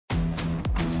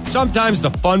Sometimes the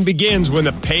fun begins when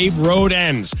the paved road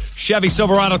ends. Chevy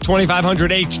Silverado 2500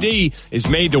 HD is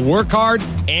made to work hard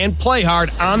and play hard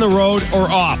on the road or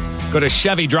off. Go to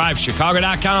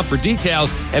ChevyDriveChicago.com for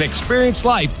details and experience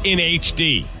life in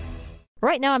HD.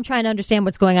 Right now, I'm trying to understand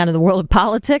what's going on in the world of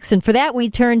politics, and for that, we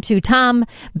turn to Tom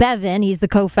Bevan. He's the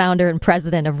co-founder and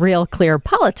president of Real Clear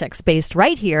Politics, based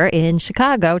right here in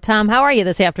Chicago. Tom, how are you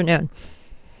this afternoon?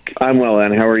 I'm well,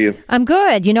 Ann. How are you? I'm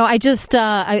good. You know, I just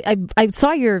I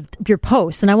saw your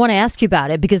post, and I want to ask you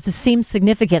about it because this seems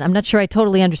significant. I'm not sure I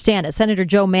totally understand it. Senator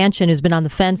Joe Manchin, who's been on the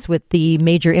fence with the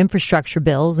major infrastructure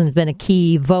bills and has been a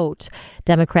key vote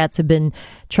Democrats have been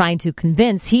trying to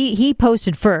convince, he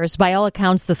posted first, by all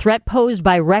accounts, the threat posed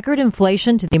by record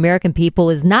inflation to the American people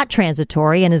is not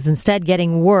transitory and is instead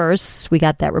getting worse. We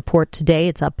got that report today.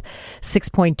 It's up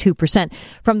 6.2%.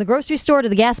 From the grocery store to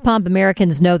the gas pump,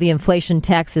 Americans know the inflation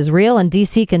tax is real, and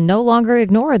D.C. can no longer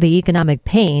ignore the economic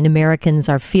pain Americans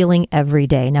are feeling every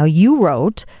day. Now, you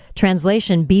wrote,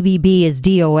 translation, BBB is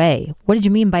DOA. What did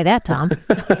you mean by that, Tom?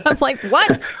 I'm like,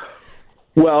 what?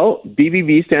 Well,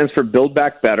 BBB stands for Build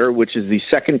Back Better, which is the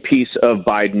second piece of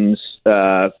Biden's,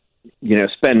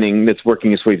 spending that's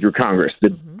working its way through Congress. The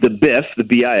BIF, the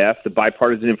BIF, the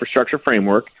Bipartisan Infrastructure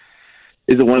Framework,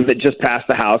 is the one that just passed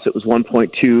the House. It was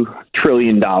 $1.2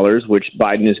 trillion, which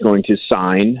Biden is going to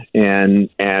sign and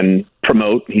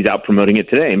promote. He's out promoting it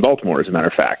today in Baltimore, as a matter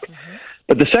of fact.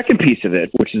 But the second piece of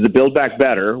it, which is the Build Back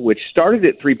Better, which started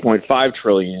at $3.5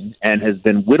 trillion and has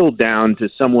been whittled down to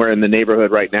somewhere in the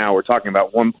neighborhood right now. We're talking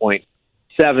about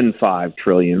 $1.75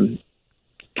 trillion.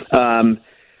 The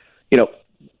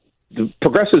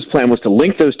Progressives' plan was to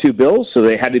link those two bills, so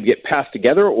they had to get passed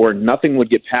together or nothing would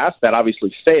get passed. That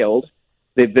obviously failed.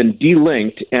 They've been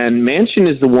delinked, and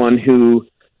Manchin is the one who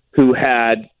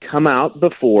had come out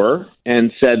before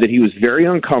and said that he was very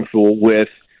uncomfortable with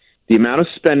the amount of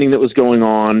spending that was going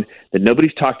on, that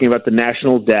nobody's talking about the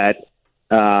national debt,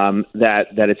 that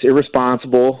it's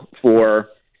irresponsible for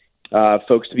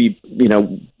folks to be,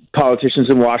 politicians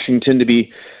in Washington to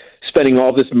be spending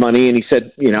all this money. And he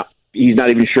said, he's not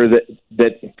even sure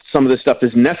that some of this stuff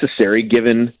is necessary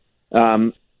given,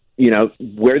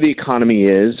 where the economy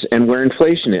is and where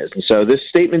inflation is. And so this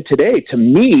statement today, to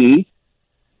me,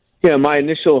 my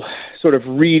initial sort of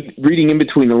reading in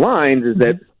between the lines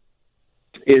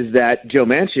is that Joe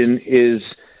Manchin is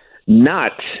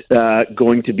not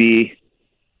going to be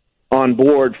on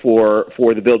board for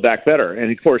the Build Back Better.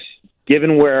 And, of course,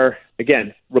 given where,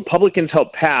 again, Republicans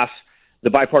helped pass the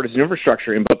bipartisan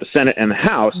infrastructure in both the Senate and the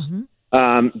House,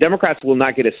 Democrats will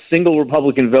not get a single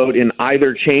Republican vote in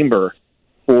either chamber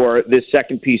for this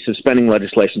second piece of spending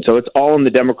legislation. So it's all in the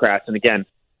Democrats. And, again,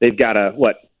 they've got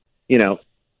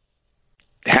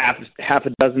half a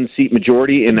dozen seat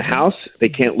majority in the House. They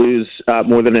can't lose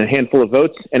more than a handful of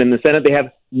votes. And in the Senate, they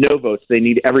have no votes. They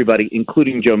need everybody,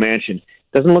 including Joe Manchin.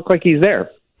 Doesn't look like he's there.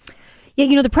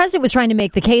 Yeah, the president was trying to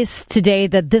make the case today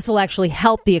that this will actually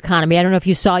help the economy. I don't know if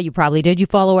you saw, you probably did. You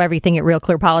follow everything at Real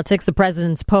Clear Politics. The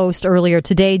president's post earlier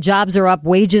today, jobs are up,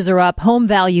 wages are up, home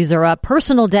values are up,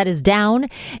 personal debt is down,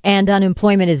 and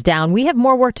unemployment is down. We have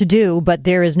more work to do, but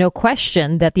there is no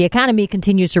question that the economy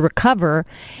continues to recover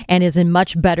and is in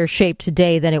much better shape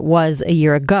today than it was a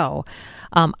year ago.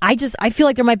 I feel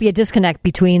like there might be a disconnect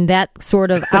between that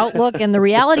sort of outlook and the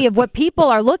reality of what people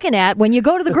are looking at when you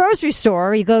go to the grocery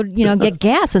store, you go, get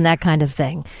gas and that kind of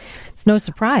thing. It's no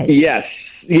surprise. Yes.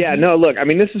 Yeah, no, look, I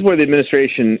mean, this is where the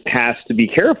administration has to be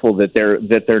careful that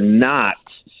they're not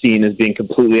seen as being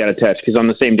completely out of touch, because on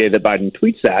the same day that Biden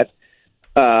tweets that,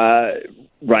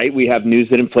 we have news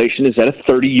that inflation is at a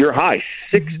 30-year high,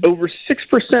 over 6%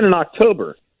 in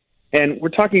October. And we're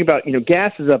talking about,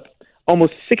 gas is up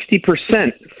almost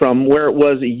 60% from where it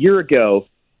was a year ago.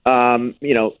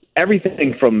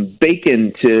 Everything from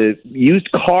bacon to used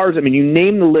cars. I mean, you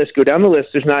name the list, go down the list.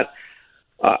 There's not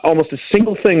almost a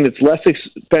single thing that's less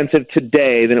expensive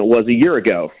today than it was a year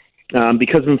ago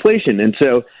because of inflation. And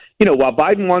so, while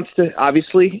Biden wants to,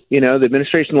 obviously, the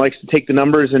administration likes to take the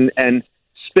numbers and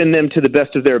spin them to the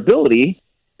best of their ability,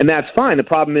 and that's fine. The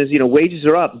problem is, wages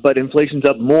are up, but inflation's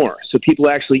up more. So people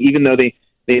actually, even though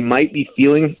they might be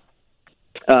feeling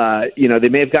they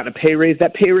may have gotten a pay raise.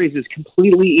 That pay raise is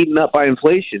completely eaten up by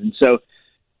inflation. So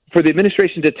for the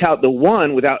administration to tout the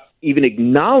one without even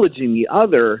acknowledging the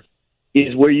other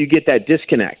is where you get that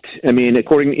disconnect. I mean,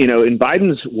 according, in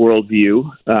Biden's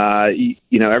worldview,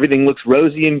 everything looks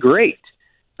rosy and great.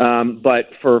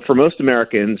 But for most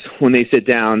Americans, when they sit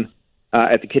down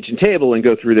at the kitchen table and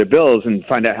go through their bills and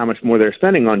find out how much more they're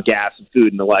spending on gas and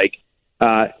food and the like,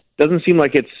 doesn't seem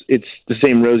like it's the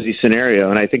same rosy scenario.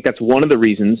 And I think that's one of the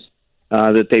reasons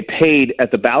that they paid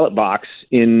at the ballot box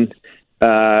in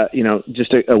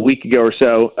just a week ago or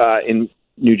so in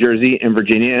New Jersey and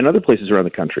Virginia and other places around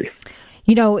the country.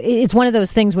 You know, it's one of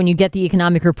those things when you get the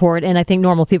economic report, and I think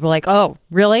normal people are like, oh,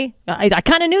 really? I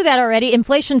kind of knew that already.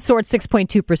 Inflation soared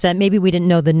 6.2%. Maybe we didn't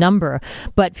know the number,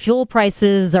 but fuel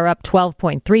prices are up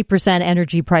 12.3%.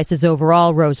 Energy prices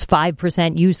overall rose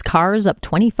 5%. Used cars up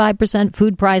 25%.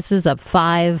 Food prices up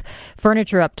 5%.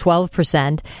 Furniture up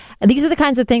 12%. And these are the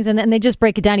kinds of things, and then they just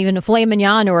break it down. Even a filet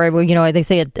mignon, or, they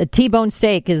say a T-bone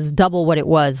steak is double what it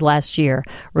was last year,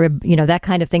 or, that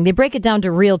kind of thing. They break it down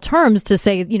to real terms to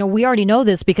say, we already know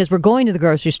this because we're going to the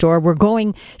grocery store, we're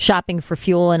going shopping for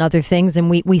fuel and other things, and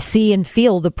we see and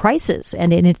feel the prices.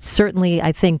 And it's certainly,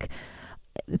 I think,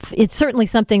 it's certainly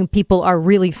something people are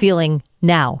really feeling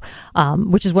now,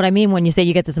 which is what I mean when you say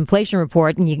you get this inflation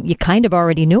report and you kind of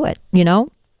already knew it,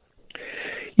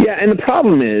 Yeah, and the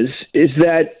problem is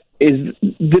that the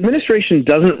administration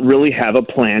doesn't really have a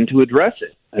plan to address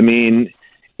it. I mean,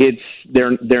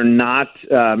 they're not,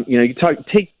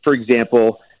 take, for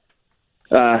example,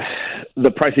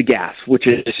 the price of gas, which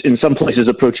is in some places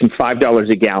approaching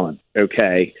 $5 a gallon.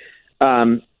 Okay.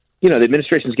 The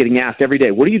administration is getting asked every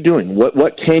day, what are you doing?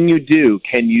 What can you do?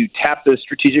 Can you tap the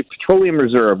Strategic Petroleum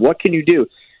Reserve? What can you do?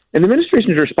 And the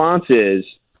administration's response is,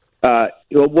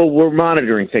 we're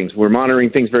monitoring things. We're monitoring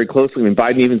things very closely. I mean,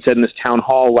 Biden even said in this town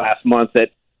hall last month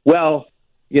that,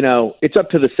 it's up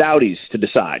to the Saudis to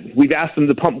decide. We've asked them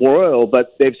to pump more oil,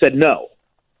 but they've said no.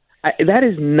 That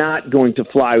is not going to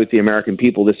fly with the American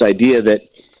people, this idea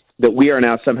that we are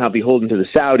now somehow beholden to the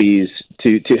Saudis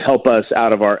to help us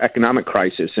out of our economic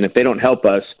crisis. And if they don't help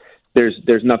us,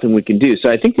 there's nothing we can do.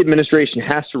 So I think the administration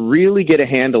has to really get a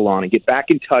handle on it, get back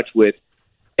in touch with,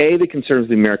 the concerns of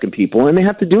the American people, and they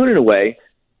have to do it in a way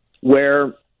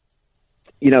where,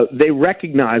 they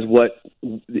recognize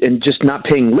and just not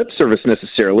paying lip service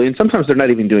necessarily. And sometimes they're not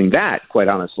even doing that, quite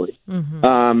honestly.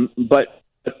 Mm-hmm. But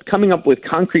coming up with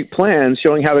concrete plans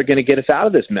showing how they're going to get us out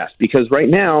of this mess. Because right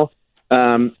now,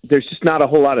 there's just not a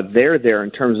whole lot of there in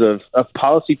terms of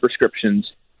policy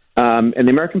prescriptions. And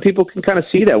the American people can kind of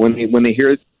see that when they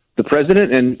hear the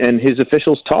president and his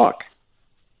officials talk.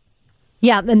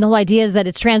 Yeah, and the whole idea is that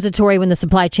it's transitory when the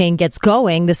supply chain gets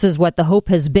going. This is what the hope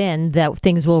has been, that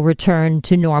things will return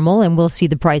to normal and we'll see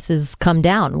the prices come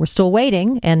down. We're still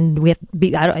waiting, and we have to be.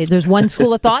 There's one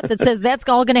school of thought that says that's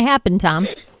all going to happen, Tom.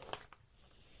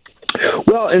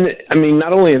 Well, and I mean,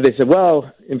 not only have they said,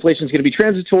 inflation is going to be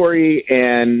transitory,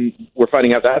 and we're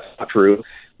finding out that's not true.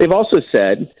 They've also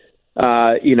said,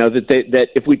 that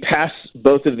if we pass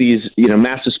both of these,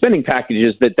 massive spending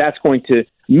packages, that's going to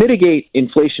mitigate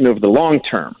inflation over the long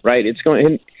term, right? It's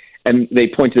going, and they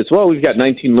point to this. Well, we've got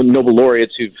 19 Nobel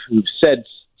laureates who've said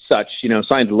such,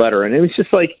 signed a letter, and it's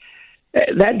just like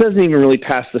that doesn't even really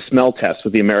pass the smell test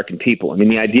with the American people. I mean,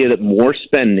 the idea that more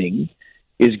spending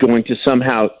is going to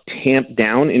somehow tamp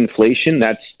down inflation,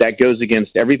 that goes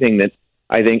against everything that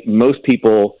I think most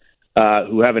people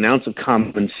who have an ounce of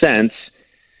common sense,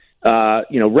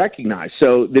 recognize.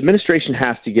 So the administration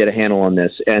has to get a handle on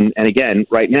this. And again,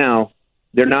 right now,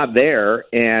 they're not there.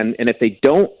 And if they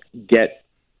don't get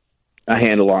a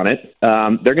handle on it,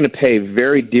 they're going to pay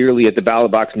very dearly at the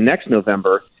ballot box next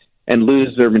November and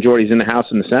lose their majorities in the House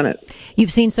and the Senate.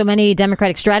 You've seen so many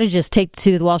Democratic strategists take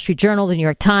to the Wall Street Journal, the New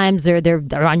York Times. They're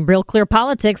on Real Clear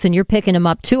Politics, and you're picking them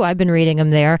up too. I've been reading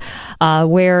them there,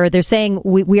 where they're saying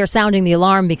we are sounding the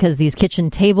alarm because these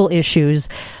kitchen table issues.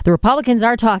 The Republicans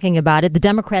are talking about it. The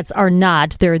Democrats are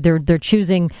not. They're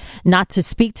choosing not to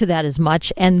speak to that as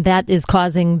much, and that is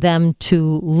causing them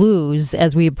to lose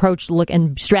as we look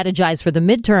and strategize for the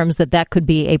midterms. That could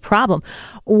be a problem.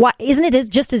 Why isn't it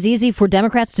just as easy for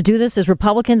Democrats to do this as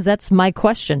Republicans? That's my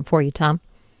question for you, Tom.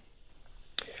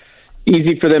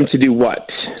 Easy for them to do what?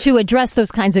 To address those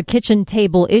kinds of kitchen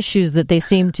table issues that they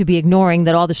seem to be ignoring,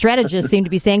 that all the strategists seem to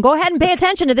be saying, go ahead and pay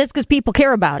attention to this because people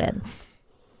care about it.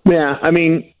 Yeah, I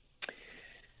mean,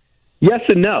 yes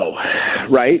and no,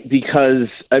 right? Because,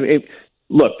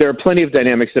 look, there are plenty of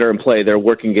dynamics that are in play that are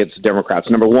working against Democrats.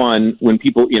 Number one, when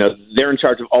people, they're in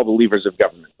charge of all the levers of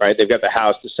government, right? They've got the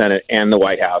House, the Senate, and the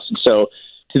White House. And so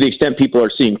to the extent people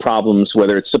are seeing problems,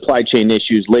 whether it's supply chain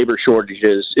issues, labor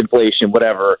shortages, inflation,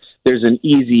 whatever, there's an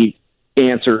easy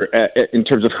answer in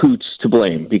terms of who's to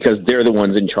blame because they're the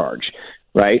ones in charge,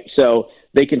 right? So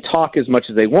they can talk as much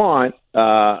as they want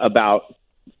about,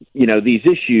 these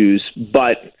issues,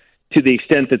 but to the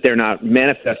extent that they're not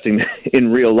manifesting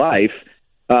in real life,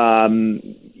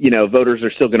 voters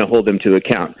are still going to hold them to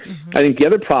account. Mm-hmm. I think the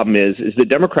other problem is the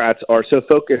Democrats are so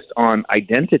focused on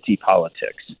identity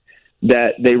politics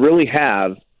that they really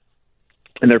have,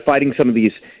 and they're fighting some of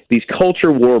these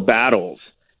culture war battles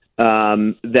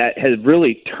that has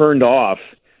really turned off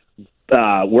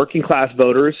working class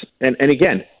voters, and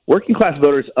again, working class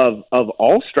voters of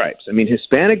all stripes. I mean,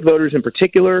 Hispanic voters in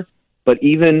particular, but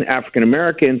even African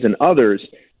Americans and others,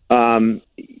 around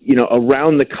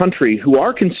the country who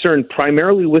are concerned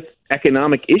primarily with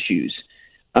economic issues,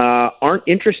 aren't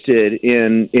interested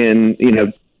in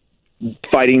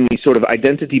fighting these sort of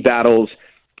identity battles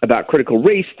about critical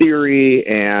race theory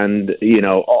and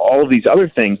all of these other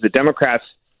things that Democrats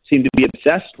seem to be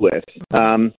obsessed with.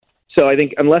 So I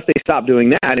think unless they stop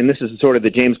doing that, and this is sort of the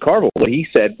James Carville, what he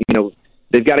said,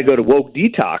 they've got to go to woke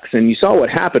detox. And you saw what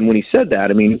happened when he said that.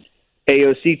 I mean,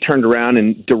 AOC turned around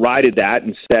and derided that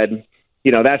and said,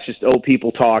 that's just old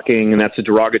people talking, and that's a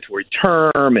derogatory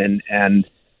term, and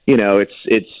we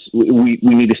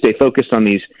need to stay focused on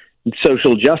these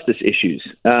social justice issues.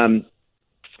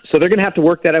 So they're going to have to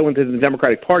work that out within the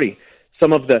Democratic Party.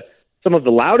 Some of the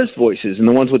loudest voices and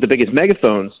the ones with the biggest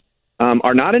megaphones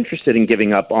are not interested in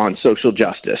giving up on social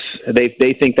justice.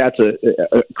 They think that's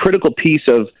a critical piece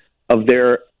of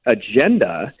their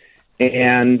agenda,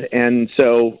 and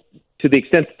so to the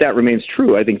extent that remains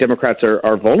true, I think Democrats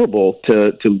are vulnerable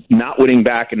to not winning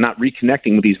back and not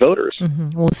reconnecting with these voters. Mm-hmm.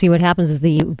 We'll see what happens. Is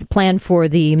the plan for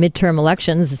the midterm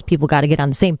elections is people got to get on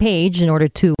the same page in order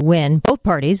to win. Both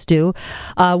parties do.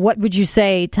 What would you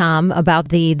say, Tom, about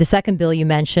the second bill you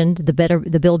mentioned,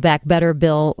 the Build Back Better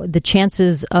bill? The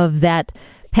chances of that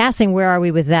passing, where are we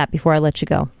with that? Before I let you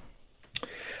go.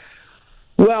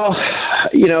 Well,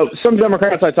 some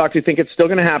Democrats I talk to think it's still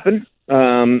going to happen.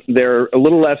 They're a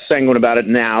little less sanguine about it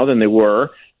now than they were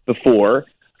before.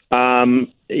 I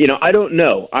don't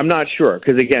know. I'm not sure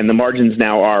because, again, the margins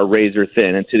now are razor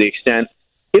thin, and to the extent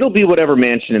it'll be whatever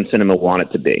Manchin and Sinema want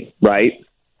it to be, right?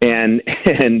 And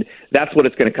that's what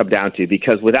it's going to come down to,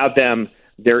 because without them,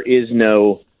 there is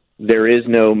no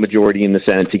majority in the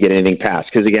Senate to get anything passed.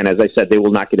 Because, again, as I said, they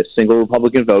will not get a single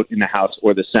Republican vote in the House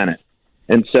or the Senate.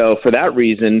 And so for that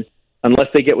reason, unless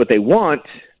they get what they want,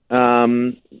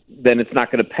 then it's not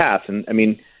going to pass. And I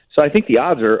mean, so I think the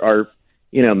odds are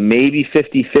maybe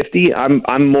 50-50.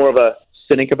 I'm more of a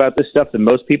cynic about this stuff than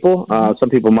most people. Some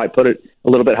people might put it a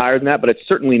little bit higher than that, but it's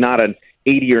certainly not an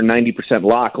 80 or 90%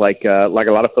 lock like a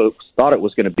lot of folks thought it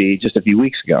was going to be just a few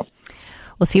weeks ago.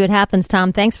 We'll see what happens,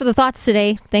 Tom. Thanks for the thoughts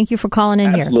today. Thank you for calling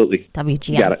in here. Absolutely.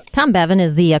 WGN. Got it. Tom Bevan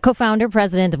is the co-founder,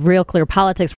 president of Real Clear Politics.